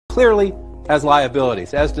clearly has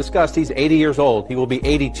liabilities. As discussed, he's 80 years old. He will be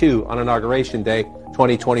 82 on Inauguration Day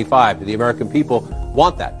 2025. Do the American people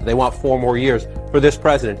want that? Do they want 4 more years for this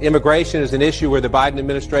president? Immigration is an issue where the Biden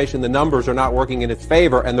administration, the numbers are not working in its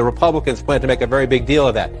favor, and the Republicans plan to make a very big deal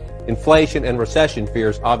of that. Inflation and recession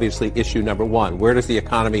fears, obviously, issue number 1. Where does the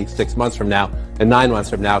economy 6 months from now and 9 months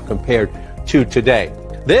from now compared to today?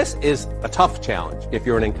 This is a tough challenge if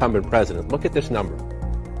you're an incumbent president. Look at this number.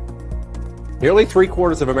 Nearly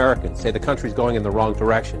 3/4 of Americans say the country's going in the wrong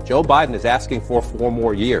direction. Joe Biden is asking for 4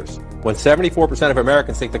 more years. When 74% of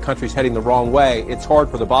Americans think the country's heading the wrong way, it's hard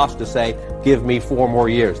for the boss to say, give me 4 more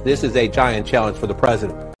years. This is a giant challenge for the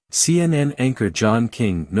president. CNN anchor John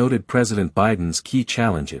King noted President Biden's key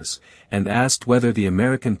challenges and asked whether the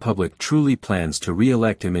American public truly plans to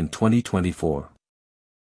re-elect him in 2024.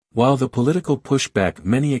 While the political pushback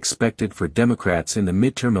many expected for Democrats in the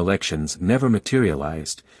midterm elections never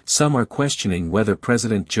materialized, some are questioning whether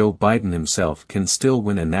President Joe Biden himself can still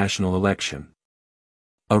win a national election.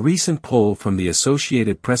 A recent poll from the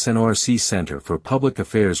Associated Press-NORC Center for Public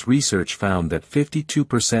Affairs Research found that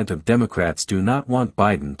 52% of Democrats do not want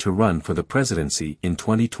Biden to run for the presidency in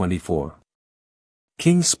 2024.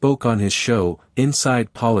 King spoke on his show,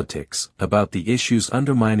 Inside Politics, about the issues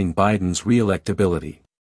undermining Biden's re-electability.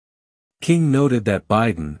 King noted that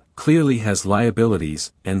Biden clearly has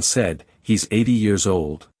liabilities and said, he's 80 years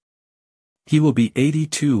old. He will be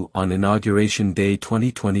 82 on Inauguration Day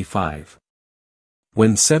 2025.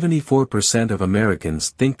 When 74% of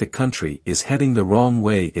Americans think the country is heading the wrong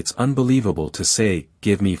way, it's unbelievable to say,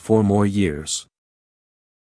 give me 4 more years.